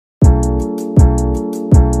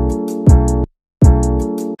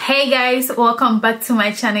Hey guys, welcome back to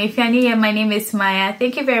my channel. If you're new here, my name is Maya.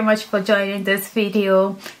 Thank you very much for joining this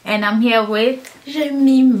video, and I'm here with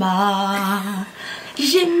Jemima.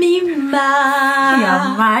 You're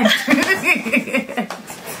mad.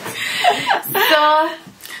 So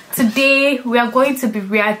today we are going to be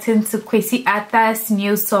reacting to Kwesi Arthur's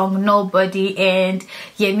new song Nobody and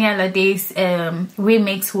Yemi Alade's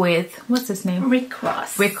remix with, what's his name? Rick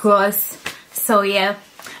Ross. So yeah,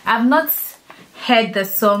 I've not heard the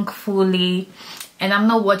song fully and I've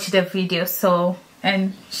not watched the video, so,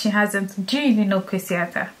 and she hasn't. Do you even know Kwesi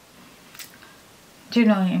Arthur? Do you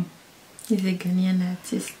know him? He's a Ghanaian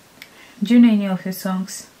artist. Do you know any of his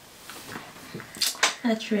songs?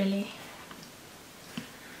 Not really.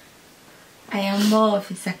 I am more of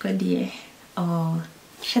a Sakodie or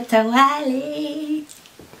Shatawale,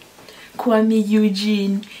 Kwame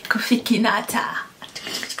Eugene, Kofi Kinata.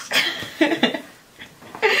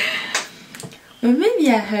 Well, maybe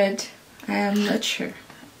I heard. I am not sure.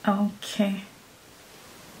 Okay.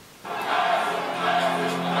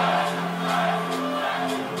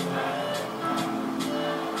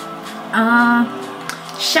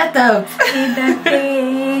 Shut up. Let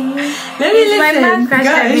me listen, my man crash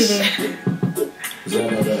every gosh. day.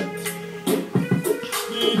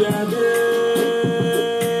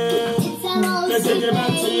 Let's take it back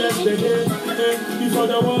to yesterday. Before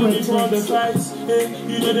the war, before the fights.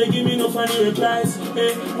 You know they give me no funny replies.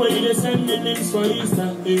 When you they send me names for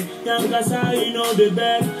Easter. Young Gasa, you know they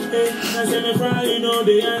beg. I say me fry, you know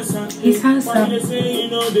the answer. He's handsome. Why they say you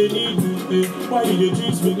know they need me? Why you they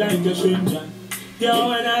treat me like a stranger? Yo,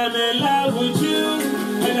 when I'm in love with you,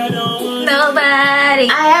 and I don't want Nobody.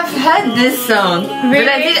 I have heard this song, Really?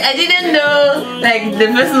 but I didn't know like the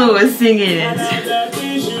person who was singing it. the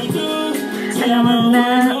things you do. I don't want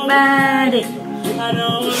nobody. I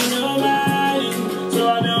don't want nobody, so I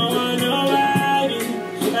don't want nobody,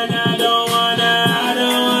 and I don't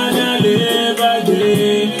wanna live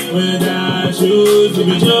again without you. To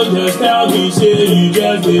be sure, just tell me, say you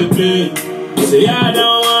just did play. Say I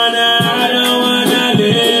don't wanna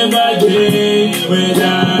live again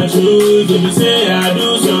without you. To be say I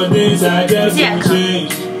do some things I just can't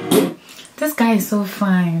change. This guy is so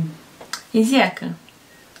fine. Is he Aka?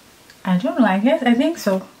 I don't know, I think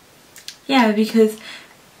so. Yeah, because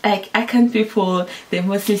like Akan people, they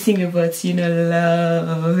mostly sing about, you know,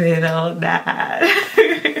 love and all that.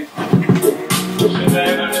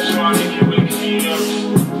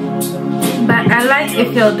 But I like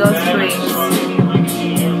if your does great.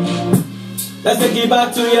 Let's take it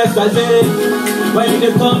back to yesterday. When you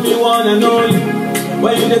they come me one and only.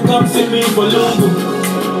 When you they come see me for Lungu.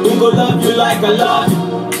 Who go love you like I love you?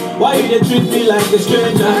 Why you they treat me like a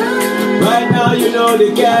stranger? Right now you know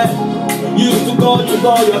they care. Used to call you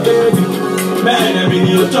your baby. Man, I mean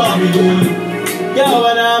you told me good. Girl,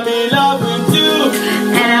 when I'm in love with you,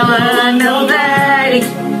 And I want nobody.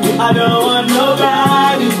 I don't want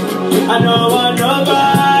nobody. I don't want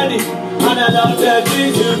nobody. And I love the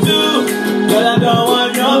things you do. Girl, I don't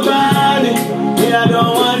want nobody. Yeah, I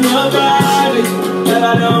don't want nobody. Girl, I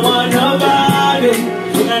don't want nobody.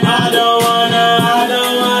 And I don't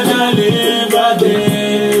wanna live a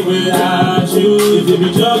day without you. If you be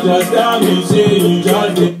just tell me, say you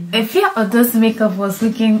just did. If your Odo's makeup was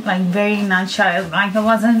looking like very natural, like it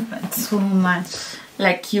wasn't too much.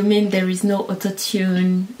 Like you mean there is no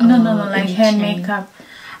auto-tune? No, like hair makeup.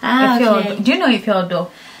 Ah, If okay. do you know if your Odo?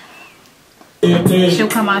 She'll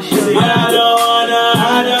come out show you. I don't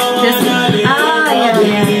wanna live a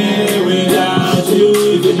day without you.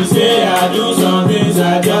 If you say I do some things,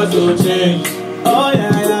 I just don't change. Oh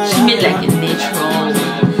yeah. She made like a natural.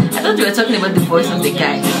 I thought you were talking about the voice of the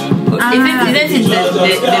guy. Isn't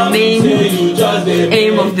it the main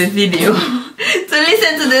aim of the video? To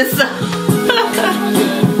listen to this song.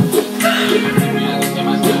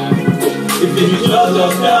 If you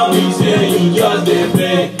just tell me, say you just did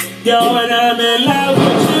play. Yo, when I'm in love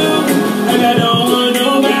with you, and I don't want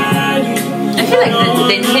nobody. I feel like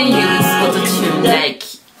they didn't use auto-tune. Like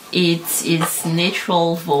it is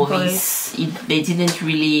natural voice. They didn't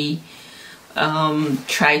really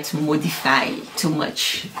try to modify too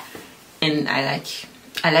much, and I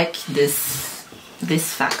like this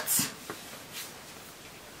fact.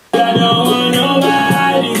 I don't want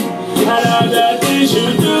nobody. I love the things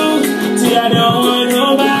you do. See, I don't want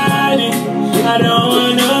nobody. I don't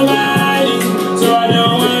want nobody. So I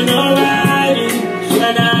don't want nobody.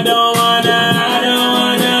 And I don't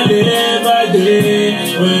wanna live a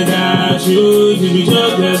day without you. If you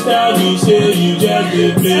just tell me, say you just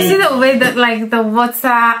did play. See the way that like the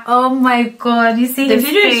water, oh my god, you see The his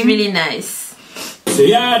video is face? really nice.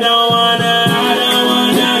 Say I don't wanna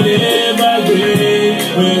live again.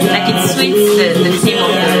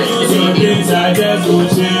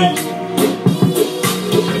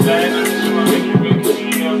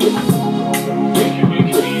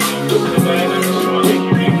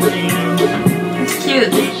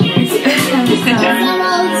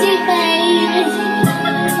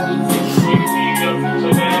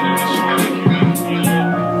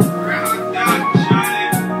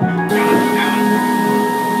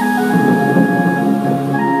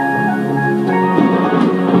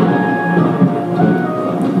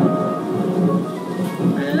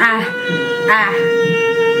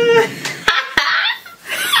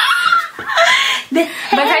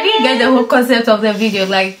 concept of the video?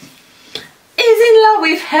 Like, he's in love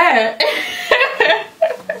with her.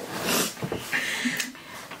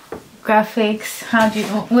 Graphics,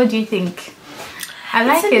 what do you think? I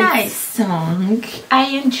like it's a nice song. I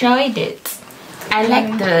enjoyed it. I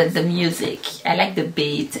like the music. I like the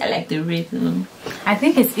beat. I like the rhythm. I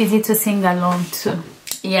think it's easy to sing along too.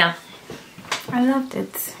 Yeah, I loved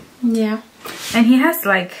it. yeah. And he has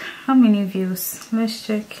like how many views? Let's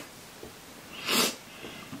check.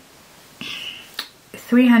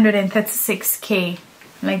 336k.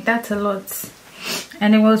 Like, that's a lot.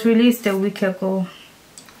 And it was released a week ago.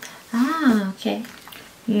 Ah, okay.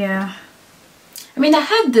 Yeah. I mean, I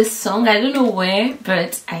heard this song. I don't know where,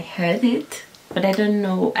 but I heard it. But I don't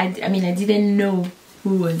know. I mean, I didn't know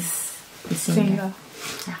who was the singer.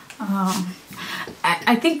 Yeah.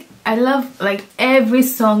 I think I love like every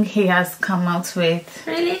song he has come out with.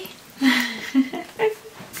 Really?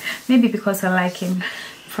 Maybe because I like him.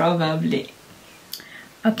 Probably.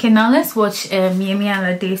 Okay, now let's watch Yemi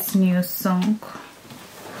Alade's new song.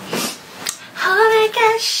 Oh my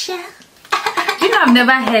gosh. You know, I've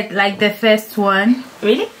never heard like the first one.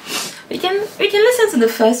 Really? We can listen to the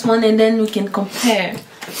first one and then we can compare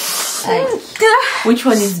like which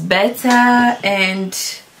one is better. And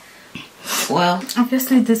well,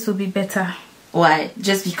 obviously this will be better. Why?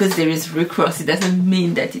 Just because there is Rick Ross, it doesn't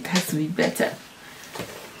mean that it has to be better.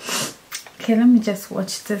 Okay, let me just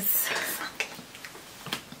watch this.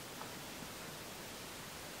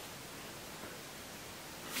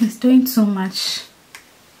 It's doing too much.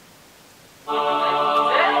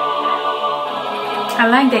 I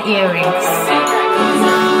like the earrings.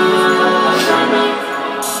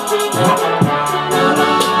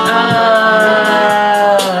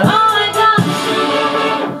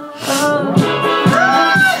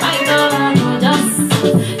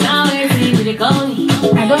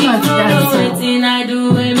 I don't know if that's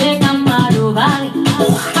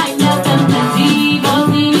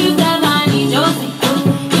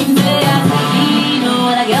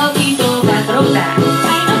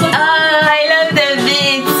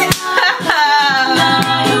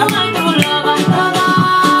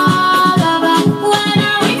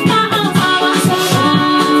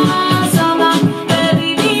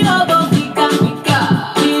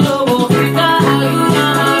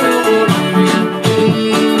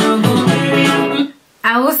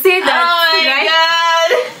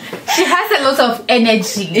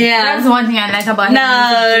energy. Yeah, that's one thing I like about him.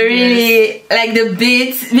 No, really, like the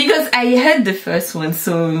beats, because I heard the first one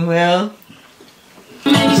so well.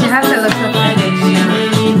 She has a lot of energy.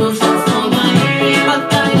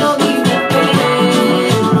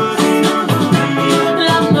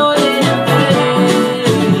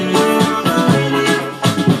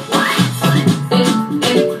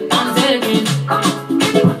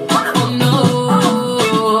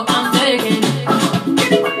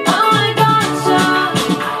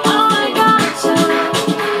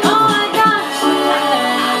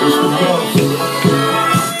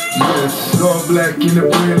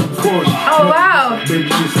 Oh wow!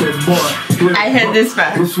 I heard this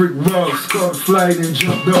part. This Rick Ross, Scott flight and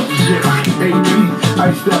jumped up the jet. AP,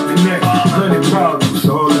 iced out the neck, 100 bottles,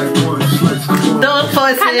 all at once. Let's go. Don't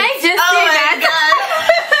force it. Can I just say that?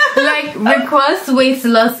 Like, Rick Ross weight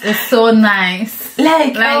loss is so nice.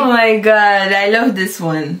 Like, oh my god, I love this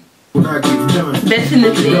one. When I get done,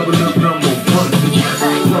 definitely. Double up number one.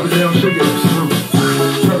 Double down sugar, Snoop.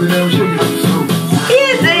 Double down sugar, Snoop.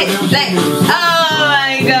 Yes, like, oh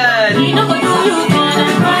my god.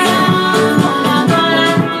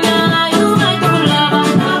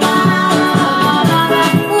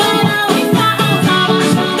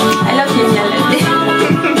 I love Yemi Alade.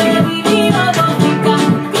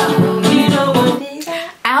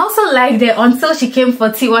 I also liked it until she came for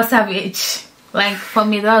Tiwa Savage. Like, for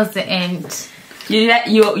me, that was the end. You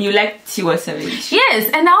like Tiwa Savage? Yes,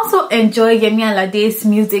 and I also enjoy Yemi Alade's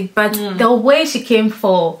music, but the way she came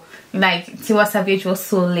for like Tiwa Savage was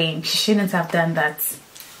so lame. She shouldn't have done that.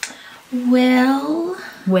 Well,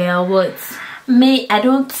 what? Me, I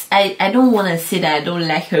don't want to say that I don't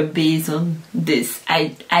like her based on this.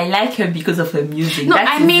 I like her because of her music. No,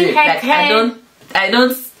 I mean her, like, I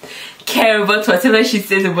don't care about whatever she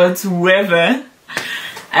says about whoever.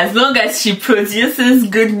 As long as she produces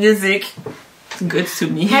good music, good to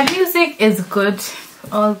me. Her music is good,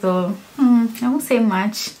 although I won't say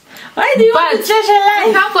much. Why do you want to judge her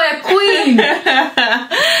life? Come for a queen.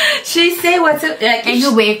 She say what's like.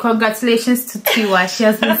 Anyway, congratulations to Tiwa. She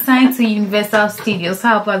has been signed to Universal Studios.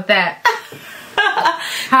 How about that?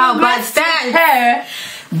 How about that?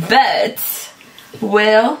 Her. But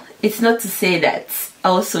well, it's not to say that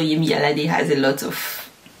also Yemi Alade has a lot of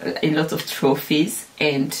a lot of trophies,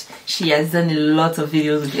 and she has done a lot of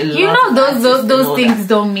videos with a you lot know of those things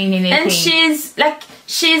don't mean anything. And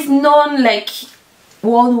she's known like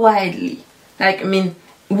worldwide. Like, I mean,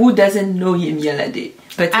 who doesn't know Yemi Alade?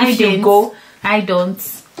 But if you go, I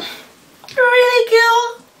don't. Really,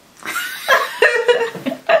 girl?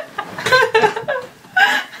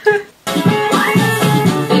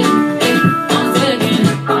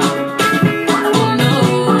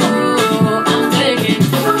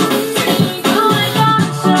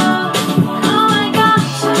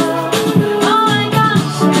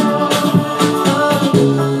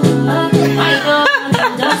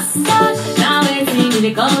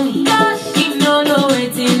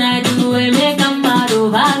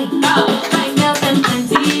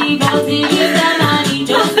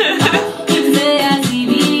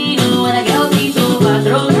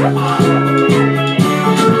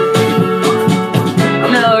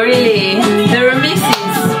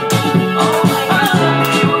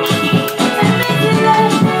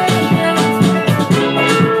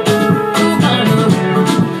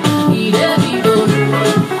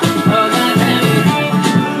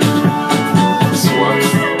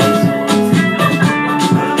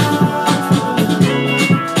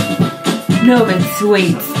 No, but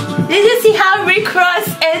wait. Did you see how Rick Ross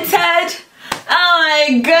entered? Oh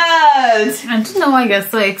my god! I don't know why you're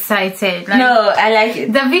so excited. Like, no, I like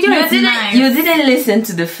it. The video is nice. You didn't listen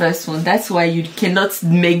to the first one. That's why you cannot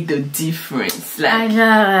make the difference. Like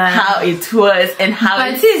how it was and how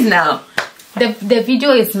it is now. The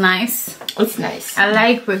video is nice. It's nice. I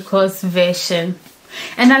like Rick Ross' version.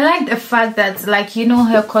 And I like the fact that, like, you know,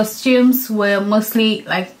 her costumes were mostly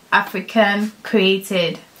like African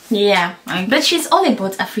created. Yeah, but she's all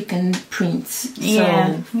about African prints. So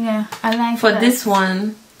yeah, I like for this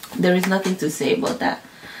one, there is nothing to say about that.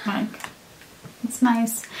 Like, it's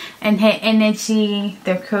nice, and her energy,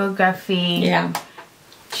 the choreography. Yeah,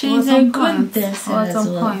 she's a good dancer as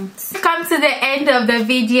well. Come to the end of the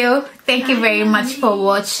video. Thank you very much for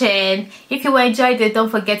watching. If you enjoyed it, don't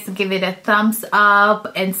forget to give it a thumbs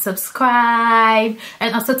up and subscribe,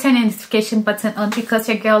 and also turn the notification button on because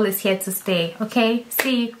your girl is here to stay. Okay,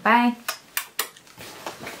 see you, bye.